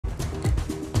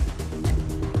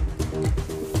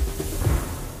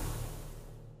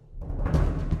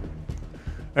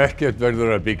Ekkert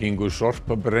verður að byggingu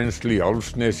sorpbrennslu í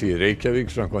Álfsnesi í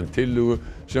Reykjavík samkvæmt tillögu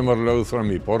sem var lögð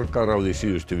fram í borgarráði í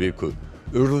síðustu viku.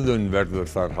 Urðun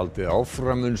verður þar haldið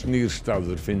áfram uns nýr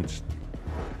staður finnst.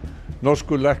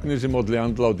 Norskur læknir sem olli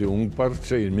andláti ungbarns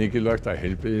segir mikilvægt að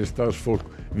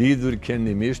heilbrigðisstarfsfólk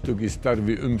viðurkenni mistök í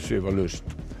starfi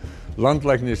umsvifalaust.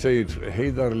 Landlæknir segir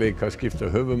heiðarleika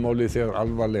skipta höfuðmáli þegar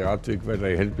alvarleg atvik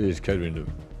verða í heilbrigðiskerfinu.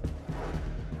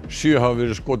 7 hafa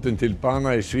verið skotin til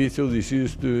bana í Svíþjóð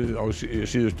á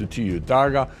síðustu 10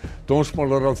 daga.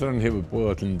 Dómsmálaráðherrann hefur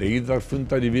boðað til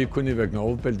neyðarfundar í vikunni vegna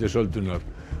ofbeldisöldunar.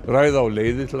 Ræða á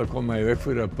leiðir til að koma í veg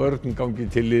fyrir að börn gangi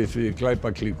til liðs við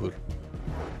glæpaklíkur.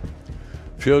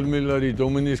 Fjölmiðlar í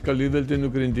dóminíska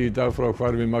lýðveldinu grindi í dag frá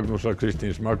hvarfi Magnúsar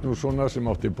Magnússonar sem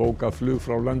átti bókað flug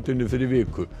frá landinu fyrir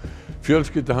viku.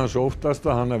 Fjölskylda hans óttast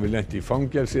að hann hafi lent í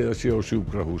fangelsi eða sé á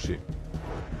sjúkrahúsi.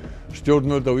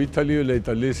 Stjórnvöld á Ítalíu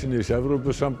leita liðsinnis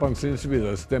Evrópusambandsins við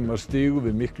að stemma stigu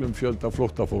við miklum fjölda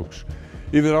flóttafólks.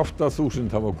 Yfir 8.000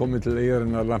 hafa komið til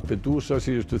eyjarinnar Lampedusa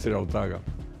síðustu 3 daga.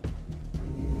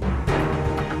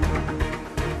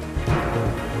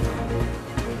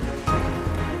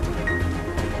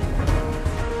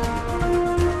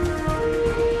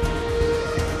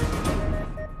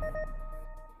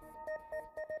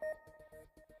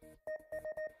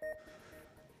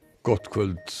 Gott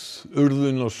kvöld.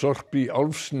 Urðun og sorp í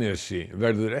Álfsnesi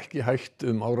verður ekki hægt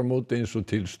áramót eins og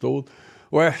til stóð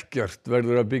og ekkert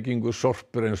verður að byggingu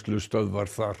sorpbrennslu stöðvar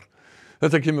þar.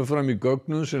 Þetta kemur fram í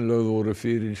gögnum sem lögð voru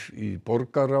fyrir í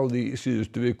borgarráði í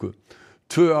síðustu viku.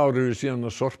 2 ár eru síðan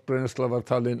að sorpbrennsla var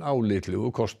talin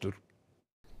álitlegur kostur.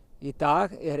 Í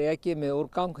dag er ekið með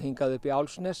úrgang hingað upp í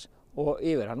Álfsnes og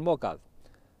yfir hann mokað.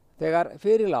 Þegar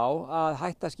fyrir lá að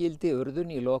hætta skyldi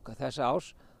urðun í lok þessa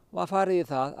árs var farið í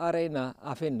það að reyna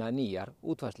að finna nýjar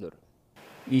útfærslur.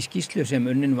 Í skýrslu sem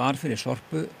unnin var fyrir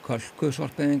Sorpu, Kölku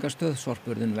sorpeyðingarstöð,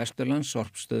 Sorpurðun Vesturlands,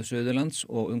 Sorpstöð Suðurlands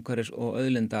og umhverfis- og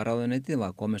auðlindaráðuneytið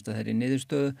var komist að þeirri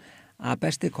niðurstöðu að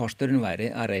besti kosturinn væri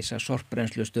að reisa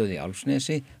sorpbrennslustöð í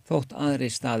Álfsnesi þótt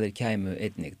aðrir staðir kæmu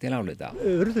einnig til álita.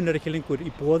 Urðun er ekki lengur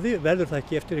í boði, verður það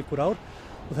ekki eftir einhver ár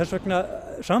og þess vegna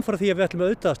samfara því að við ætlum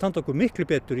auðvitað að standa okkur miklu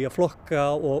betur í að flokka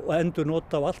og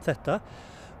endurnota og allt þetta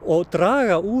og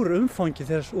draga úr umfangi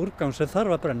þess úrgangs sem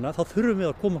þarf að brenna, þá þurfum við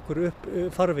að koma okkur upp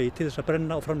farvegi til þess að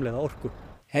brenna og framleiða orku.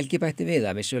 Helgi bætti við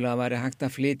að vissulega væri hægt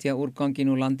að flytja úrganginn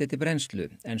úr landi til brennslu,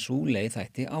 en sú leið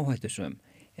þætti áhættusöm.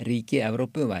 Ríki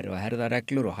Evrópu væru að herða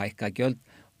reglur og hækka gjöld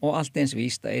og allt eins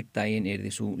víst að einn daginn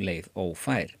yrði sú leið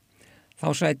ófær. Þá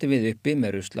sætu við uppi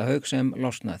með ruslahaug sem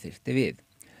losnað þyrfti við.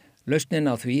 Lausnin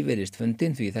á því virðist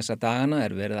fundin því þessa dagana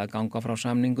er verið að ganga frá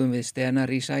samningum við Stena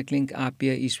Recycling AB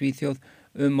í Svíþjóð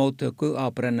móttöku á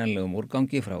brennanlegum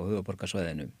úrgangi frá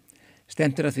höfuðborgarsvæðinu.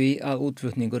 Stefnt er að því að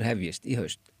útflutningur hefjist í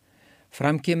haust.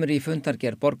 Fram kemur í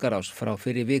fundargerð borgarráðs frá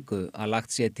fyrir viku að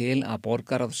lagt sé til að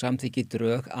borgarráð samþykki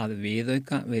drög að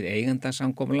viðauka við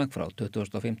eigendasamkomulag frá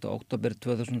 25. október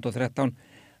 2013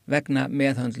 vegna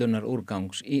meðhöndlunar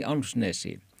úrgangs í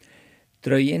Álfsnesi.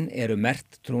 Drögin eru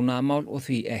merkt trúnaðarmál og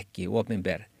því ekki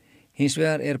opinber. Hins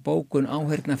vegar er bókun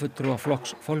áheyrnarfulltrúa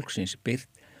flokks fólksins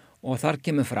birt og þar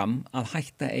kemur fram að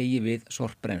hætta eigi við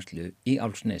sorpbrennslu í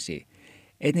Álfsnesi.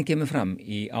 Einnig kemur fram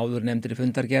í áðurnefndri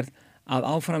fundargerð að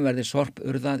áfram verði sorp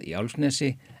urðað í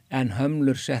Álfsnesi en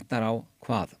hömlur settar á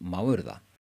hvað má urða.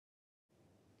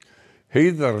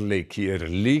 Heiðarleiki er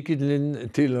lykillinn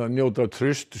til að njóta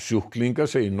traust sjúklinga,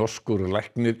 segir norskur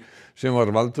læknir sem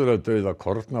var valdur að dauða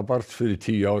kornabarns fyrir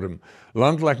 10 árum.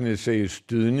 Landlæknir segir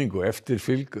stuðning og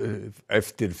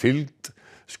eftirfylgd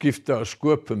skipta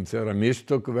sköpum þegar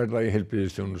mistök verða í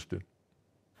heilbrigðisþjónustu.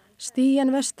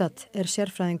 Stian Vestad er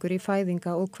sérfræðingur í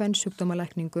fæðinga- og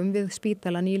kvensjúkdómalækningum við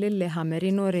spítalan í Lillehammer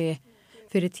í Noregi.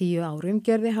 Fyrir 10 árum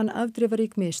gerði hann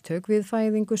afdrifarík mistök við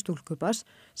fæðingu stúlkubarns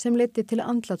sem leiddi til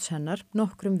andláts hennar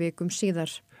nokkrum vikum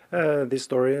síðar. This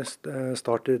story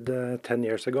started 10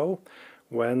 years ago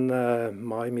when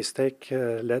my mistake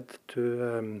led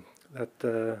to that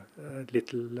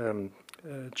little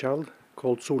child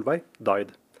called Solveig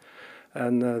died.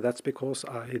 And that's because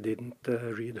I didn't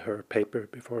read her paper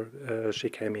before she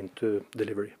came into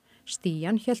delivery.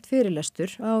 Stian hélt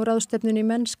fyrirlestur á ráðstefnunni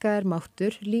Mennska er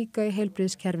máttur líka í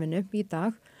heilbrigðiskerfinu í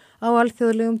dag á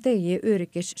alþjóðlegum degi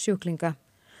öryggis sjúklinga.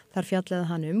 Þar fjallaði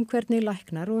hann hvernig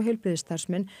læknar og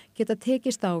heilbrigðisstarfsmenn geta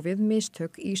tekist á við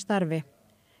mistök í starfi.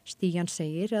 Stian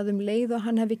segir að leið og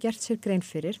hann hefði gert sér grein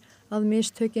fyrir að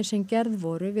mistökin sem gerð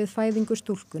voru við fæðingu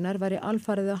stúlkunar væri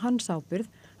alfarið á hans ábyrgð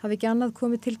hafi ekki annað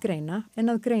komið til greina en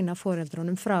að greina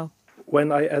foreldrunum frá.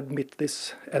 When I admit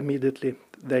this immediately,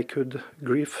 they could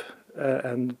grieve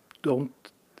and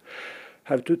don't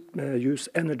have to use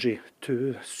energy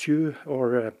to sue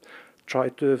or try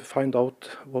to find out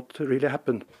what really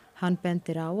happened. Hann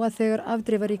bendir á að þegar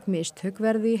afdrifarík mistök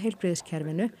verði í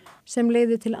heilbrigðiskerfinu sem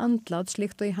leiði til andláts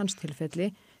líkt og í hans tilfelli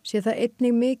sé það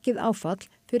einnig mikið áfall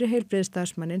fyrir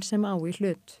heilbrigðisstarfsmanninn sem á í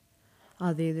hlut.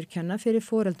 Að viðurkenna fyrir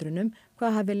foreldrunum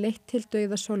hvað hafi leitt til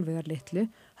dauða Sólveigar litlu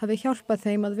hafi hjálpað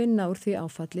þeim að vinna úr því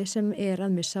áfalli sem að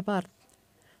missa barn.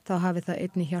 Þá hafi það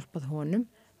einnig hjálpað honum,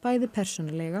 bæði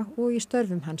persónulega og í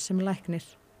störfum hans sem læknir.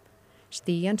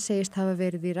 Stían segist hafa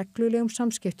verið í reglulegum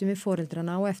samskiptum við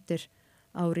foreldrana á eftir.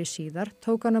 Ári síðar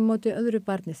tók hann á móti öðru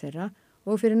barni þeirra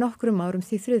og fyrir nokkrum árum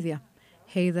því þriðja.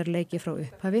 Heiðarleiki frá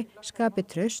upphafi skapi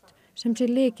traust sem sé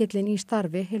lykillinn í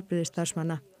starfi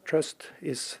heilbrigðisstarfsmanna. Trust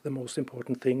is the most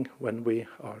important thing when we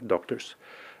are doctors.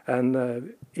 And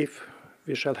if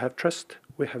we shall have trust,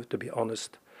 we have to be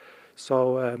honest.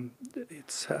 So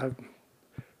it's a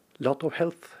lot of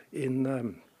health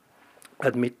in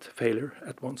admit failure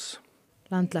at once.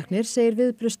 Landlæknir segir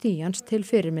viðbrögð Stíans til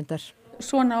fyrirmyndar.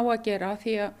 Svona á að gera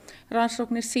því að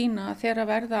rannsóknir sýna að þegar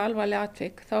verða alvarleg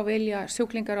atvik þá vilja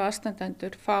sjúklingar og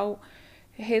aðstandendur fá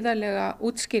heiðarlega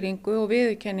útskýringu og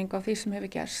viðurkenningu á því sem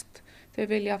hefur gerst. Þau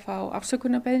vilja fá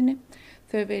afsökunarbeiðni,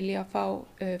 þau vilja fá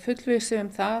fullvissu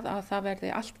það að það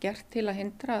verði allt gert til að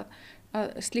hindra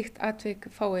að slíkt atvik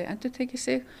fái endurtekið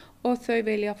sig og þau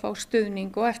vilja fá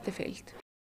stuðning og eftirfylgd.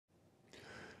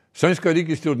 Sænska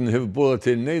ríkisstjórnin hefur boðað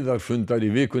til neyðarfundar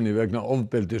í vikunni vegna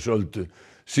ofbeldisöldu.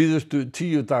 Síðustu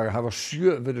 10 daga hafa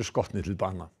 7 verið skotnir til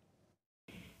bana.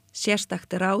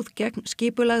 Sérstakt ráð gegn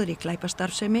skipulagðri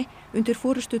glæpastarfsemi undir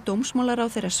forystu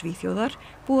dómsmálaráðherra Svíþjóðar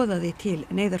boðaði til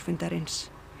neyðarfundarins.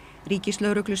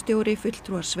 Ríkislögreglustjóri,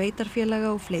 fulltrúar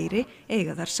sveitarfélaga og fleiri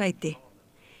eiga þar sæti.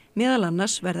 Meðal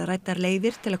annars verða ræddar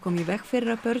leiðir til að koma í veg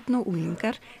fyrir að börn og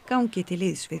unglingar gangi til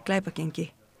liðs við glæpagengi.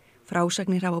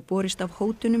 Frásagnir hafa borist af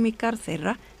hótunum i garð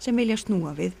þeirra som vilja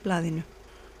snúa við blaðinu.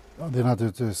 Ja, det är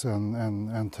naturligtvis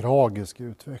en tragisk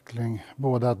utveckling.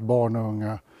 Både att barn och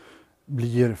unga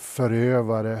blir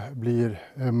förövare, blir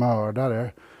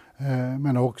mördare.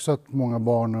 Men också att många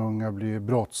barn och unga blir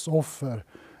brottsoffer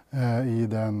i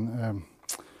den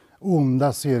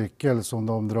onda cirkel som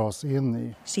de dras in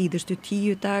i. Síðustu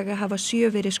 10 daga hafa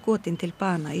 7 verið skotin til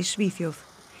bana í Svíþjóð.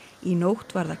 Í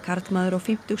nótt var það karlmaður á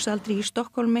 50-aldri í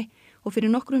Stokkólmi og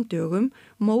fyrir nokkrum dögum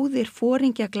móðir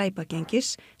foringja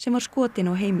glæpagengis sem var skotin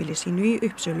á heimili sínu í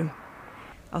Uppsölum.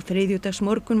 Á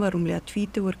þriðjudagsmorgun var rúmlega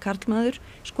 20 karlmaður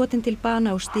skotin til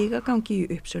bana á stigagangi í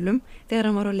Uppsölum þegar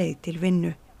hann var á leið til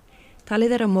vinnu.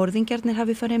 Talið að morðingjarnir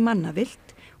hafi farið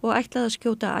mannavillt og ætlað að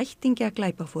skjóta ættingja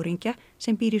glæpaforingja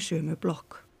sem býr í sömu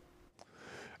blokk.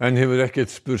 En hefur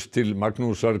ekkert spurst til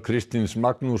Magnúsar Kristins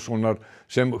Magnússonar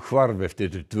sem hvarf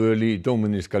eftir dvöl í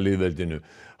dóminíska lýðveldinu.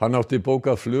 Hann átti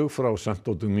bókað flug frá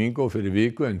Santo Domingo fyrir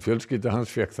viku en fjölskylda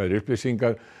hans fékk þær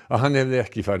upplýsingar að hann hefði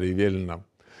ekki farið í vélina.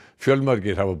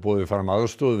 Fjölmargir hafa boðið fram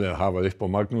aðstoð við að hafa upp á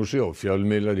Magnúsi og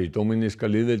fjölmiðlar í dóminíska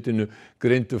lýðveldinu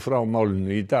greindu frá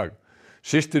málinu í dag.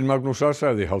 Systir Magnúsar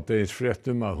sagði í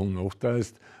hádegisfréttum að hún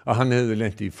óttaðist að hann hefði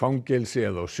lent í fangelsi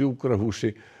eða á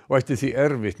sjúkrahúsi og ætti því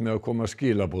erfitt með að koma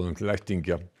skilaboðum til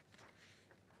ættingja.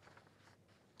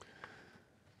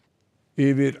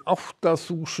 Yfir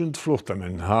 8.000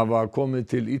 flóttamenn hafa komið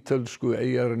til ítölsku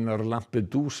eyjarinnar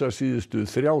Lampedusa síðustu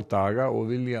 3 daga og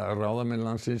vilja ráðamenn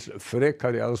landsins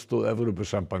frekari aðstoð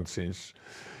Evrópusambandsins.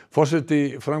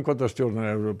 Forseti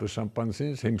framkvæmdastjórnar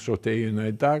Evrópusambandsins heimsótti eyjuna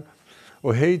í dag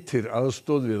og heitir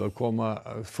aðstoð við að koma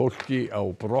fólki á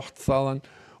brott þaðan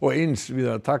og eins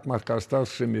við að takmarka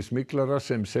starfsemi smyglara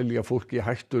sem selja fólki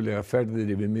hættulega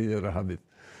ferðir yfir Miðjarðarhafið.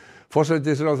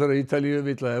 Forsætisráðherra Ítalíu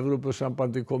vill að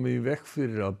Evrópusambandið komi í veg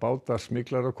fyrir að bátar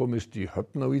smyglara komist í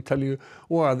höfn á Ítalíu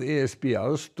og að ESB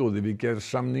aðstoði við gerð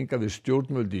samninga við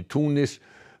stjórnvöld í Túnis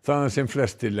þaðan sem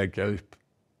flestir leggja upp.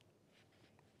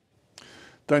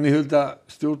 Dagný Hulda,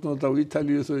 stjórnvöld á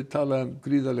Ítalíu þau tala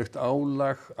gríðarlegt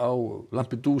álag á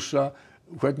Lampedusa.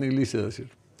 Hvernig lýsir það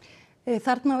sér?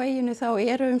 Þarna á eyjunni þá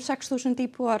eru 6.000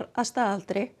 íbúar að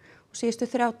staðaldri og síðustu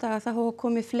 3 daga það hafa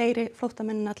komið fleiri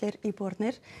flóttamenn en allir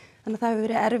íbúarnir. Þannig að það hefur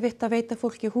verið erfitt að veita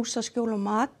fólki húsaskjól og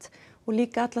mat og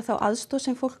líka alla þá aðstoð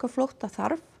sem fólk á flótta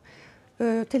þarf.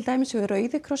 Til dæmis hefur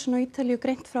Rauði krossinn á Ítalíu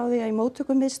greint frá því að í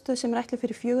móttökumiðstöð sem ætluð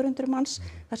fyrir 400 manns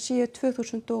þar séu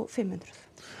 2.500.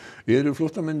 Eru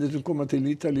flóttamennir sem koma til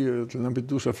Ítalíu til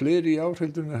Lampedusa fleiri í ár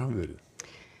heldur en hafa verið?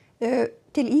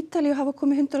 Til Ítalíu hafa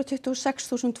komið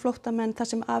 126.000 flóttamenn þar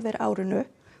sem af árinu.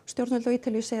 Stjórnvöld á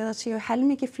Ítalíu segja að það séu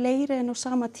helmingi fleiri en á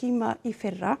sama tíma í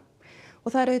fyrra og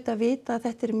það er auðvitað að vita að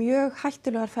þetta mjög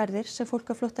hættulegar ferðir sem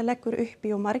fólk á flótta leggur upp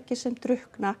í og margir sem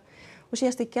drukkna og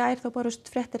síðast í gær þá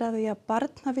barust fréttir af því að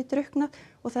barn hafi drukknað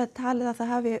og það er talið að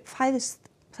það hafi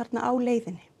fæðist þarna á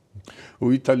leiðinni.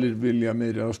 Og Ítalir vilja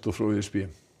meiri aðstoð frá ESB.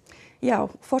 Já,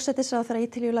 forsætisráðherra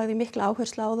Ítalíu lagði mikla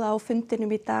áherslu á það á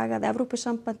fundinum í dag að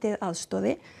Evrópusambandið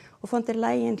aðstoði og von der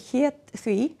Leyen hét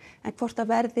því, en hvort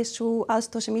að verði svo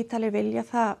aðstoð sem Ítalir vilja,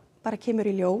 það bara kemur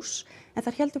í ljós. En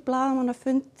þar heldur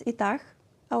blaðamannafund í dag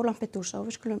á Lampedusa og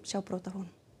við skulum sjá brot af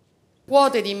honum.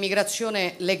 Quote di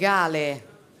immigrazione legale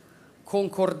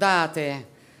concordate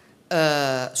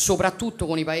soprattutto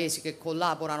con I paesi che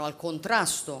collaborano al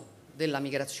contrasto della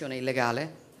migrazione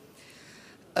illegale,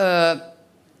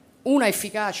 una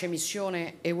efficace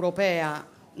missione europea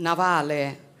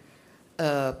navale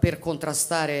per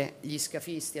contrastare gli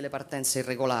scafisti e le partenze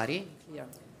irregolari.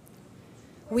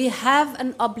 We have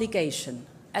an obligation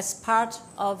as part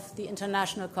of the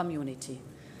international community.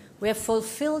 We have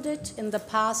fulfilled it in the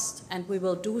past and we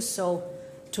will do so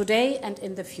today and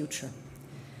in the future.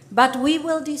 But we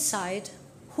will decide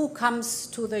who comes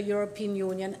to the European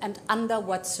Union and under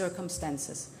what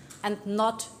circumstances, and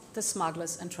not the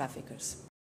smugglers and traffickers.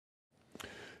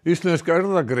 Íslensk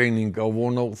erfðagreining á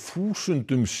von á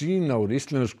þúsundum sýna úr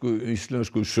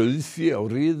íslensku sauðfé á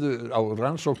riðu á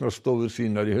rannsóknarstofur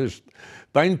sínar í haust.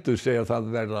 Bændur segja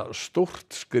það verða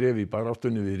stórt skref í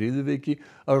baráttunni við riðuveiki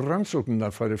að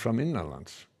rannsóknirnar fari fram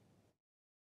innanlands.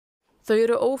 Þau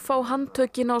eru ófá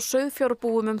handtökin á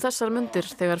sauðfjárbúum þessar mundir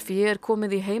þegar fé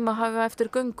komið í heimahaga eftir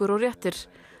göngur og réttir.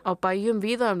 Á bæjum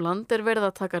víða land verið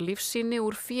að taka lífsýni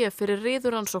úr fé fyrir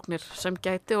riðurannsóknir sem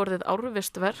gæti orðið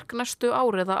árvisstverk næstu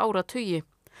ár eða áratugi.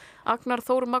 Agnar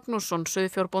Þór Magnússon,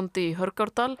 sauðfjárbóndi í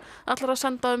Hörgárdal, ætlar að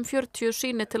senda 40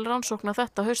 sýni til rannsókna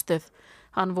þetta haustið.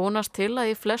 Hann vonast til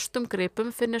að í flestum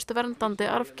gripum finnist verndandi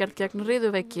arfgerð gegn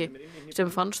riðuveiki sem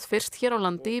fannst fyrst hér á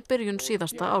landi í byrjun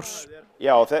síðasta árs.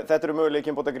 Já, þetta eru mögulega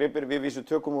kynbótagripir. Við vísu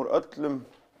tökum úr öllum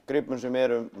gripum sem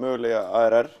eru mögulega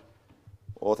ARR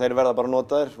og þeir verða bara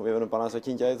notaðir og við verðum bara aðeins að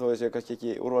kyngja því þó þessi kannski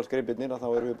ekki úrvalsgripirnir þá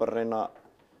erum við bara að reyna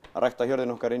að rækta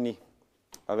hjörðin okkar inn í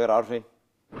að vera arfhrein.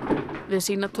 Við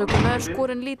sýnatökum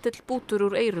skorinn lítill bútur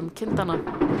úr eyrum kindana.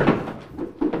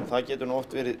 Það getur nú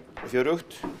oft verið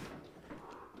fjörugt.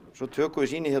 Svo tökum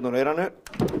við sýni hérna úr eyranu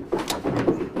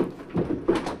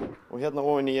og hérna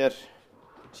ofan í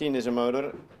sýni sem að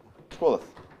verður skoðað.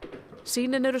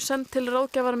 Sýnin eru send til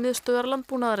ráðgjafarmiðstöðvar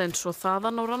landbúnaðarins og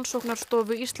þaðan á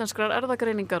rannsóknarstofu Íslenskrar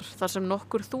erfðagreiningar þar sem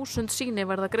nokkur 1000 sýni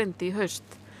verða greind í haust.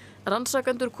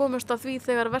 Rannsakendur komust að því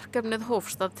þegar verkefnið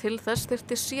hófst að til þess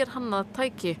þyrfti sérhannað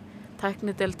tæki.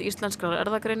 Tæknideild Íslenskrar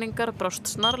erfðagreiningar brást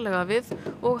snarlega við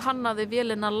og hannaði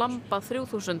vélina Lampa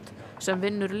 3000 sem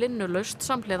vinnur linnulaust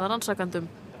samhliða rannsakendum.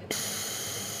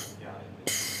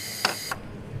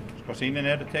 Sýnin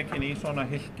eru tekin í svona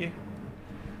hylki.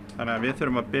 Þannig að við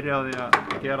þurfum að byrja á því að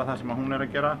gera það sem hún að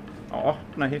gera, að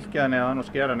opna hylkið að neðan og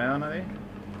skera neðan að því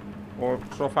og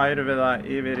svo færum við það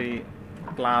yfir í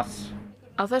glas.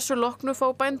 Að þessu loknu fá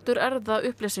bændur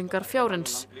erfðaupplýsingar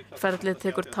fjárins. Ferlið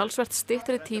tekur talsvert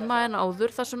styttri tíma en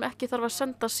áður þar sem ekki þarf að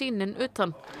senda sýnin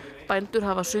utan. Bændur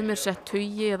hafa sumir sett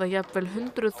tugi eða jafnvel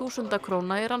 100.000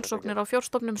 króna í rannsóknir á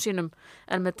fjárstofnum sínum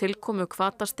en með tilkomu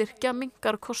hvatastyrkja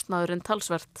minnkar kostnaðurinn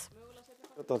talsvert.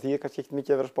 Því kannski ekki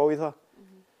mikið að vera að spá í það.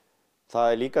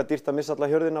 Það líka dýrt að missa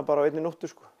alla hjörðina bara á einni nóttu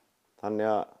sko. Þannig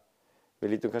að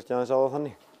við lítum kannski aðeins á það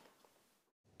þannig.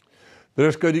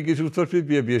 Breska ríkisútvarpið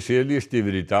BBC lýsti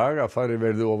yfir í dag að farið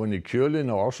verði ofan í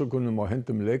kjölinn á ásakunum á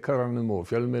hendur leikaranum og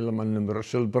fjölmiðlamanninum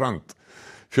Russell Brand.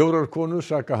 4 konur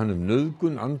saka hann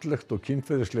nauðgun, andlegt og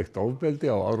kynferðislegt ofbeldi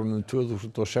á árunum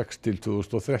 2006 til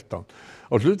 2013.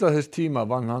 Á hluta þess tíma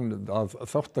vann hann að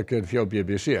þáttagerð hjá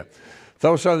BBC.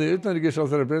 Þá sagði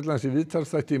utanríkisráðherra Bretlands í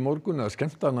viðtalsþætti í morgun að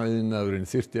skemmtanaiðnaðurinn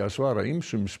þyrfti að svara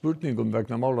ýmsum spurningum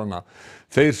vegna málanna.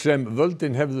 Þeir sem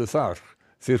völdin hefðu þar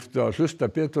þyrftu að hlusta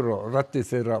betur á raddir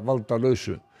þeirra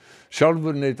valdalausu.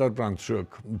 Sjálfur neitar Brand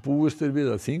sök. Búist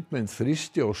við að þingmenn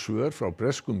þrýsti á svör frá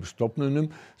breskum stofnunum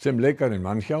sem leikarinn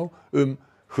vann hjá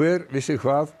hver vissi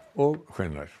hvað og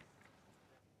hvenær.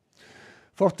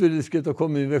 Fátt virðist geta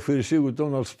komið í veg fyrir sigur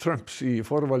Donalds Trumps í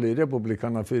forvali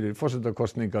repúblikana fyrir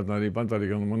forsetakosningarnar í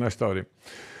Bandaríkjunum á næsta ári.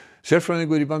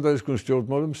 Sérfræðingur í bandarískum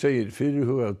stjórnmálum segir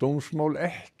fyrirhuguð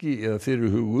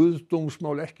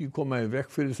dómsmál ekki koma í veg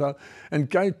fyrir það en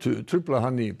gætu truflað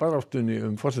hann í baráttunni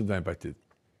forsetaembættið.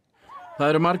 Það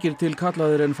eru margir til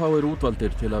kallaðir en fáir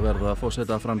útvaldir til að verða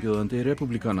forsetaframbjóðandi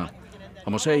repúblikana.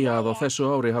 Það má segja að á þessu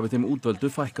ári hafi þeim útvaldu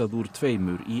fækkað úr 2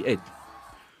 í 1.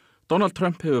 Donald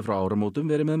Trump hefur frá áramótum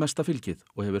verið með mesta fylgið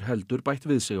og hefur heldur bætt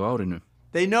við sig á árinu.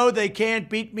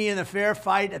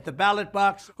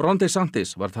 Ron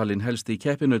DeSantis var talinn helst í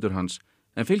keppinautur hans,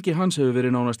 en fylgi hans hefur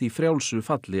verið nánast í frjálsu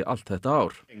falli allt þetta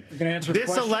ár.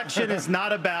 This election is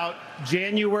not about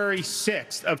January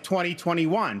 6th of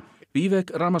 2021.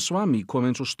 Vivek Ramaswamy kom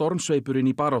eins og stormsveipurinn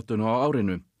í baráttuna á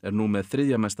árinu, nú með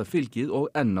 3. mesta fylgið og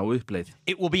enn á uppleið.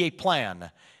 It will be a plan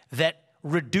that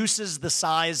reduces the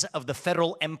size of the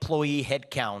federal employee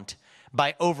headcount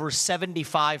by over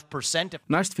 75%.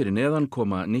 Næst fyrir neðan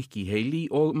koma Nikki Haley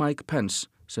og Mike Pence,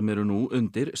 sem eru nú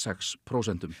undir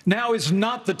 6%. Now is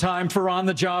not the time for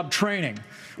on-the-job training.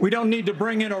 We don't need to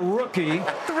bring in a rookie.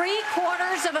 3/4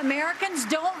 of Americans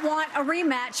don't want a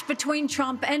rematch between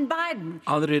Trump and Biden.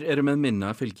 Aðrir eru með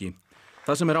minna fylgi.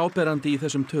 Það sem áberandi í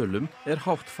þessum tölum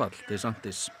hátt fall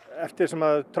DeSantis. Eftir sem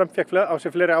að Trump fekk á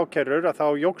sig fleiri ákærur að þá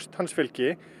jókst hans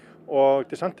fylgi og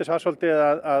DeSantis var svolítið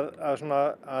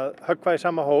að höggva í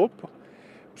sama hóp.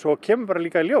 Svo kemur bara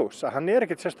líka í ljós að hann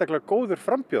ekkert sérstaklega góður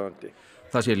frambjóðandi.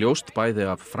 Það sé ljóst bæði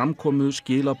af framkomu,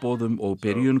 skilaboðum og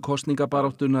byrjun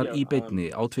kosningabaráttunar í beinni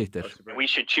á Twitter. We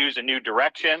should choose a new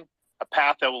direction, a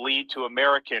path that will lead to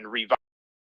American revival.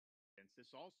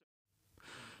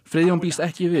 Friðjón býst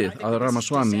ekki við að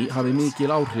Ramaswamy hafi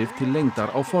mikil áhrif til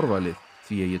lengdar á forvalið,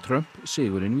 því eigi Trump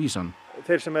sigurinn vísan.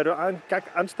 Þeir sem eru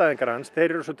andstæðingar hans,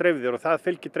 þeir eru svo dreifðir og það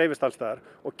fylgi dreifist alls staðar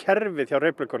og kerfið hjá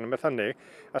republikonum þannig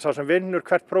að sá sem vinnur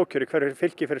hvert prókjör í hverju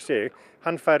fylgi fyrir sig,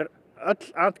 hann fær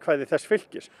öll atkvæði þess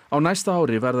fylgis. Á næsta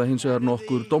ári verða hins vegar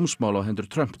nokkur dómsmál á hendur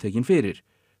Trump tekin fyrir.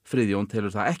 Friðjón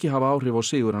telur það ekki hafa áhrif á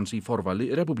sigur hans í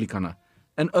forvali republikana,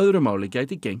 en öðru máli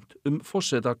gæti gegnt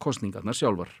forseta kosningarnar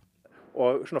sjálfar.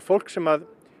 Og svona fólk sem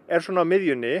svona á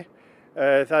miðjunni,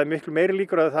 það miklu meiri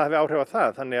líkur að það hafi áhrif á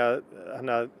það, þannig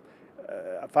að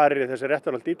farir þessi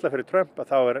réttarhald illa fyrir Trump að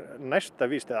þá næsta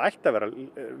víst eða ætti að vera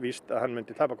víst að hann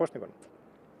myndi tapa kosningunum.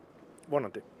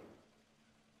 Vonandi.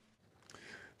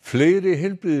 Fleiri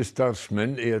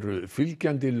heilbrigðisstarfsmenn eru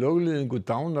fylgjandi lögleiðingu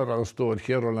Dánaraðstoðar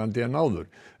hér á landi en áður.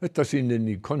 Þetta sýnir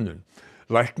ný könnun.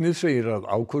 Læknir segir að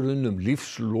ákvörðun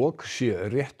lífslok sé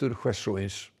réttur hvers og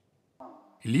eins.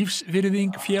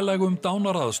 Lífsvirðing félagum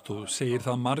Dánaraðstoð segir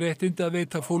það mannréttindi að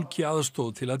veita fólki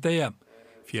aðstoð til að deyja.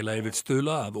 Félagi vill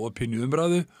stuðla að opinni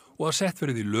umræðu og að sett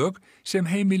verði lög sem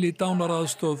heimili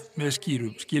Dánaraðstoð með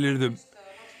skýrum skilyrðum.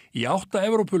 Í 8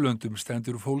 Evrópulöndum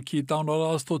stendur fólki í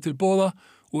Dánaraðstoð til boða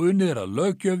og unnið að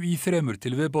löggjöf í 3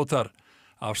 til viðbótar.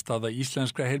 Afstaða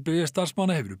íslenskra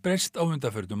heilbrigðisstarfsmanna hefur breyst á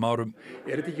undanförnum árum.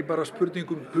 Þetta ekki bara spurning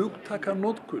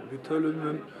hugtakanotkun? Við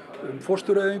tölum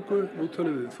fóstureyðingu, nú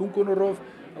tölum við þungunarrof,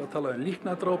 þá talaðum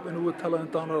líknardráp en nú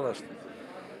talaðum Dánaraðstoð.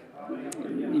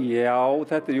 Já,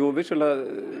 þetta jú vissulega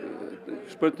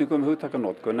spurning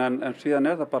hugtakanotkun en síðan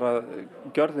það bara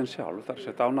gjörðin sjálf, þar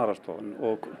sé Dánaraðstoðin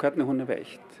og hvernig hún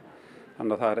veitt.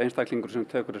 Þannig að það einstaklingur sem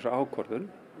tekur þessu ákvörðun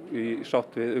í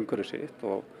sátt við umhverfið sitt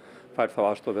og fær þá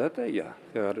aðstoð við þetta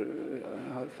þegar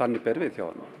þannig ber við hjá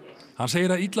hann. Hann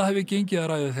segir að illa hefði gengið að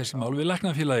ræða þessi mál við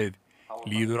læknafélagið.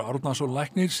 Lýður Árnason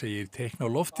læknir segir teikn á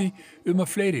lofti að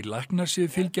fleiri læknar séu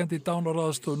fylgjandi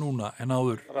Dánaraðstoð núna en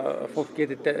áður. Að fólk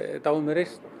geti dáið með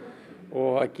reisn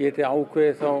og að geti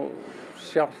ákveðið þá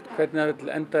sjálft hvernig það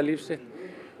vil enda líf sitt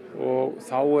og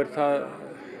þá það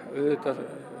auðvitað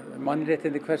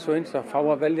mannréttindi hvers og eins að fá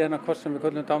að velja þennan kost sem við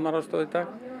köllum Dánaraðstoð í dag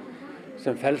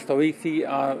sem felst á í því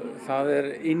að það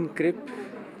inngrip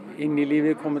inn í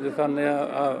lífið komandi þannig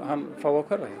að hann fá að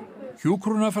hverfa því.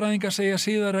 Hjúkrunarfræðingar segja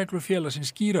siðareglur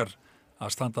félagsins skýrar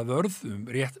að standa vörð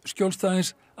rétt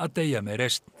skjólstæðins að deyja með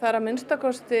reisn. Það að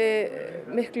minnstakosti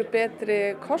miklu betri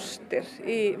kostir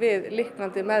við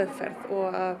líknandi meðferð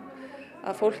og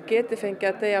að fólk geti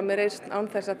fengið að deyja með reisn án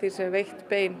þess að því sem veitt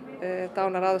bein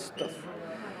Dánaraðstoð.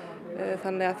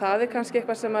 Þannig að það kannski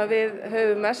eitthvað sem við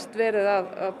höfum mest verið að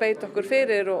beita okkur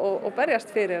fyrir og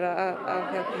berjast fyrir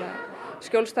að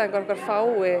skjólstæðingar okkar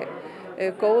fái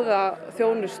góða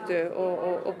þjónustu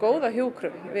og góða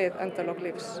hjúkrun við endalok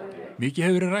lífs. Mikið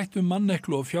hefur verið rætt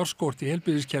manneklu og fjárskort í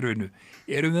heilbrigðiskerfinu.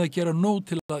 Erum við að gera nóg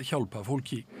til að hjálpa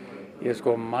fólki?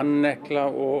 Mannekla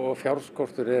og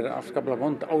fjárskortur afskaplega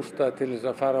vond ástæða til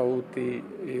þess að fara út í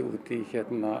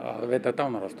að veita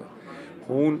Dánaraðstoð.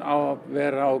 Hún á að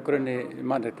vera á grunni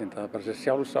mannréttinda, það bara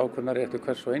sjálfsákvörðunarréttur réttur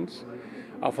hvers og eins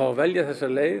að fá að velja þessa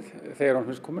leið þegar hann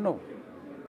finnst komið nóg.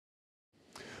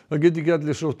 Það geti ekki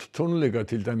allir sótt tónleika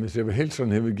til dæmis ef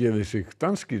heilsan hefur gefið sig.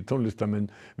 Danskir tónlistamenn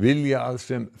vilja að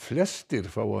sem flestir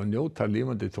fá að njóta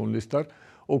lifandi tónlistar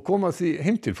og koma því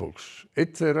heim til fólks.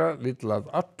 Einn þeirra vill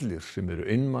að allir sem eru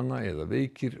einmana eða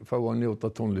veikir fá að njóta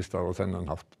tónlistar á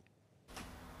þennan hátt.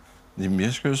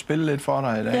 Jeg skal jo spille lidt for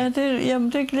dig i dag.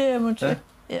 Det glæder jeg mig til.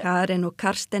 Karen og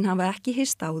Karsten hafa ekki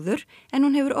hist áður en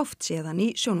hún hefur oft séð hann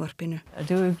í sjónvarpinu.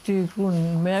 Det er jo ikke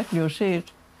mærkeligt at se,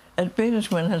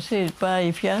 at man har set bare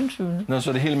i fjernsynet. Nå, så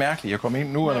er det helt mærkeligt at komme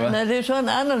ind nu, eller hvad? Nej, det er sådan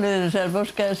anderledes, hvad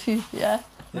skal jeg sige? Ja.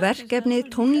 Verkefnið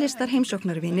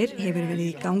tónlistarheimsóknarvinir hefur verið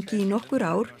í gangi í nokkur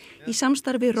ár í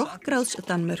samstarfi Rokkráðs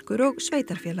Danmerkur og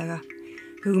sveitarfélaga.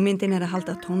 Hugmyndin að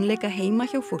halda tónleika heima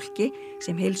hjá fólki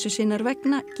sem heilsu sinnar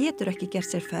vegna getur ekki gert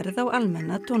sér ferð á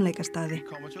almenna tónleikastaði.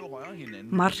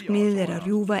 Markmiðið að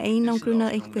rjúfa einangrun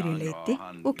að einhverju leyti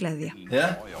og gleðja.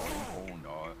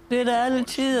 Det alle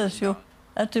tiders jo,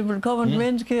 at det vil komme et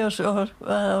menneske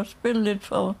og spille lidt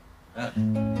for.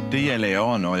 Det jeg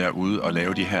laver, når jeg er ude og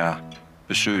laver de her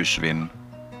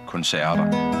besøgsven-koncerter.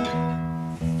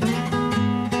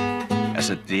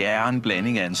 Altså, det er en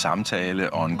blanding af en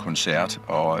samtale og en koncert,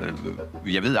 og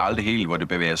jeg ved aldrig helt, hvor det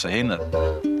bevæger sig hen.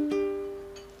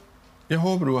 Jeg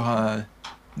håber, du har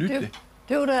nyttet det.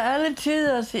 Det var da alle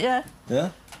tiders, ja. Ja.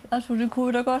 Altså, det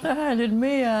kunne da godt have lidt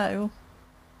mere, jo.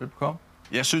 Velkommen.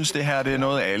 Jeg synes, det her det er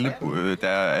noget, alle, der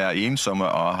er ensomme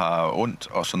og har ondt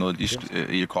og sådan noget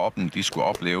i kroppen, de skulle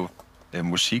opleve.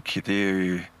 Musik,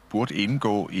 det burde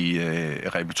indgå i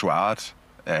repertoiret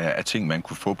af ting, man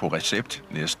kunne få på recept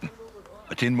næsten.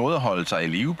 Og det er en måde at holde sig i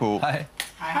live på. Hej.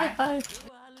 Hej.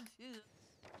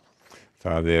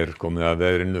 Það komið að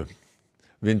veðrinu.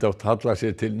 Vindátt hallar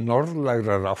sér til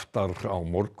norðlægrar áttar á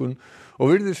morgun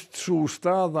og virðist sú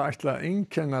staða ætla að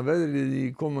einkenna veðrið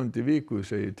í komandi viku,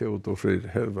 segir Theodór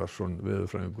Freyr Hervarsson,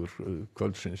 veðurfræðingur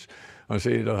kvöldsins. Hann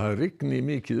segir að það rigni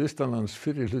mikið austanlands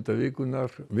fyrri hluta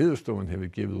vikunar. Veðurstofan hefur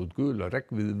gefið út gula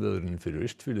regnviðvörun fyrir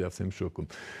Austfirði af þeim sökum.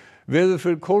 Veður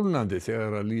fer kólnandi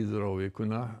þegar að líður á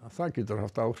vikuna. Það getur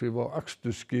haft áhrif á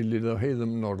akstursskilyrði á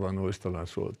heiðum norðan og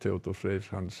austanlands og Theodór Freyr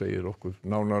hann segir okkur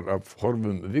nánar af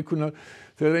horfum vikunar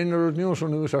þegar Einar Örn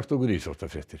Jónsson hefur sagt okkur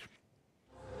íþróttafréttir.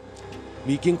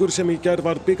 Víkingur sem í gær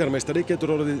var bikarmeistari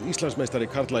getur orðið Íslandsmeistari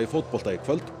karla í fótbolta í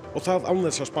kvöld og það án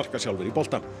þess að sparka sjálfur í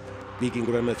bolta.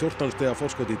 Víkingur með 14 stiga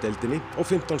forskot í deildinni og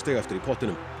 15 stiga eftir í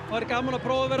pottinum. Það gaman að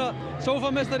prófa að vera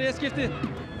sófameistari í eitt skipti.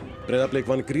 Breiðablik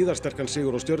vann gríðarsterkan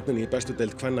sigur á Stjörnunni í bestu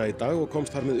deild kvenna í dag og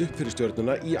komst þar með upp fyrir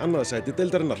Stjörnuna í annað sæti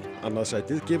deildarinnar. Annað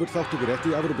sætið gefur þátttökurétt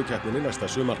í Evrópukeppninni næsta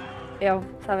sumar. Já,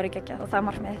 það verður geggjað og það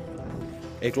markmiðið.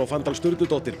 Eygló Fandal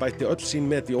Sturludóttir bætti öll sín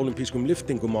met í ólympískum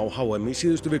lyftingum á HM í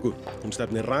síðustu viku. Hún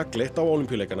stefnir rakleitt á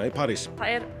Ólympíuleikana í París.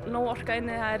 Það nóg orka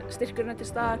inni, það styrkurinn til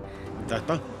staðar.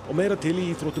 Þetta og meira til í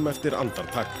íþróttum eftir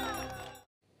andartak.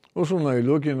 Og svona í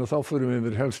lokinu þá förum við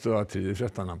yfir helstu atriði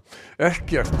fréttanna.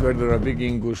 Ekkert verður að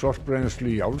byggingu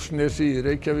sorpbrennslu í Álfsnesi í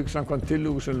Reykjavík samkvæmt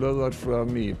tillögu sem lögð var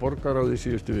fram í borgarráði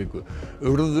síðustu viku.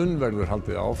 Urðun verður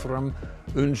haldið áfram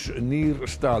uns nýr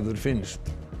staður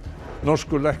finnst.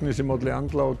 Norskur læknir sem olli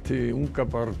andláti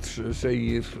ungabarns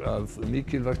segir að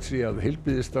mikilvægt sé að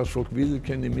heilbrigðisstarfsfólk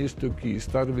viðurkenni mistök í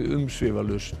starfi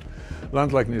umsvifalaust.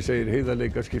 Landlæknir segir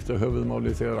heiðarleika skipta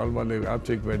höfuðmáli þegar alvarleg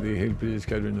atvik verði í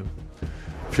heilbrigðiskerfinu.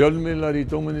 Fjölmiðlar í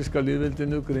dóminíska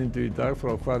lýðveldinu greindu í dag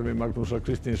frá hvarfi Magnúsar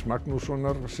Kristins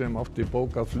Magnússonar sem átti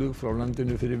bókað flug frá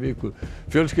landinu fyrir viku.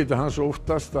 Fjölskylda hans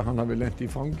óttast að hann hafi lent í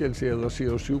fangelsi eða sé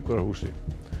á sjúkrahúsi.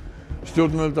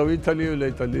 Stjórnvöld á Ítalíu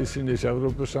leita liðsinnis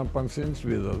Evrópusambandsins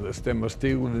við að stemma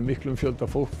stigu við miklum fjölda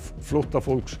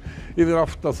flóttafólks. Yfir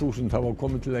 8.000 hafa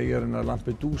komið til eyjarinnar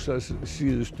Lampedusa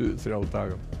síðustu 3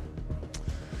 daga.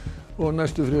 Og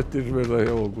næstu fréttir verða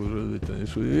hjá okkur auðvitað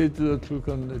eins og þið vitið öll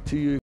klukkan 10.